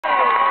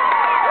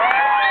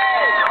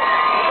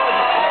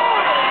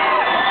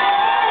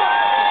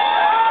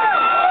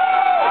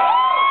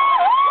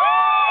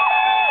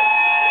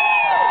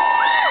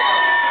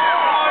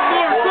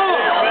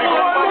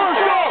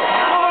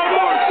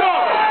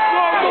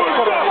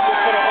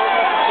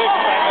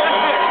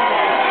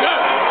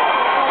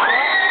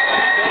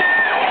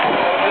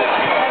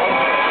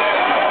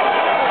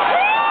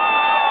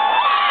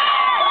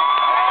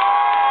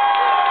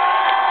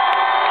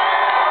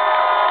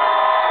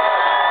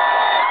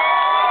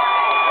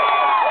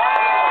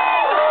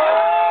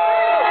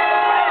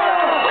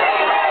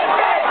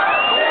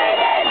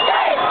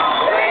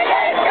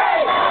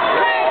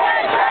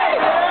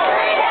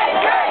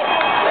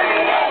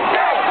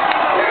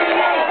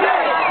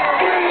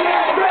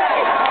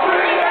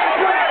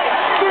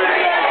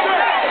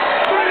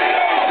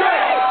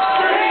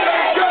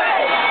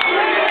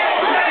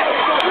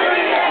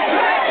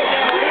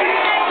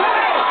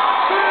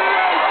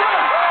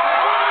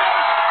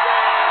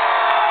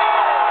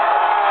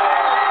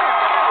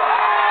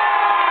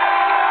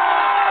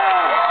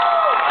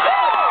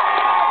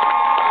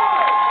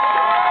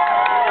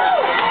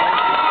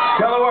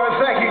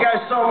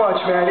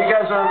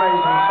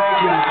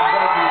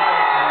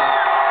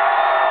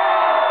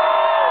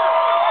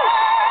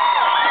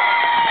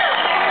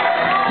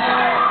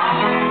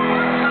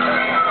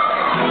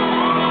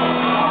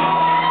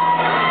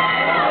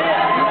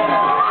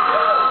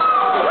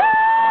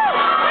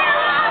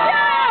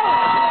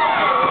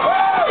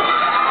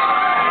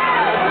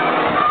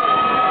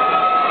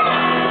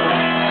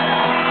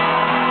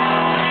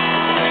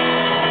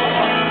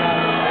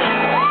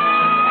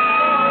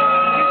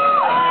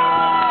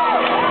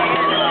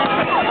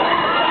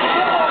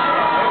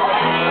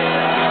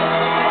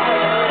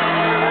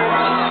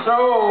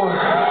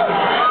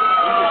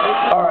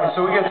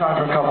time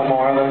for a couple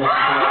more.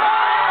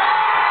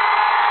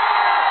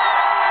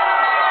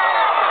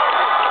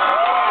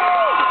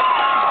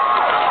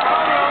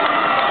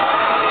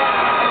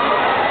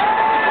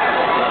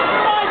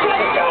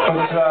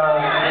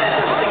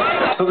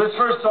 So this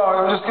first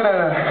song, I'm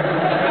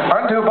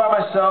gonna do it by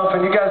myself,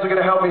 and you guys are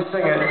gonna help me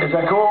sing it. Is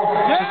that cool?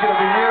 It's just gonna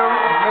be you,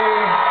 me,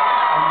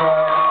 and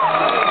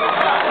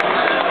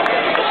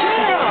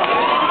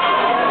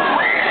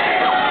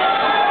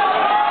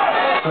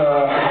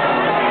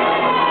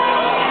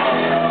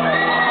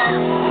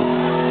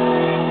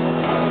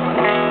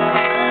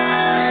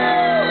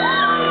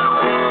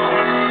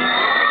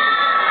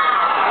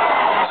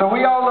so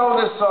we all know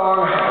this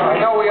song. I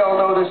know we all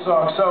know this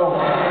song. So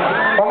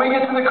when we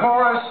get to the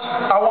chorus,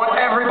 I want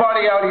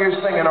everybody out here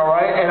singing, all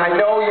right? And I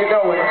know you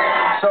know it.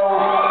 So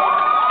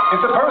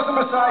if the person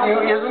beside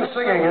you isn't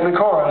singing in the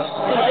chorus,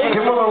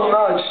 give them a little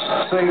nudge.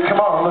 Say,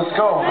 come on, let's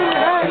go.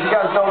 If you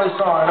guys know this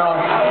song, I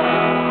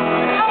know.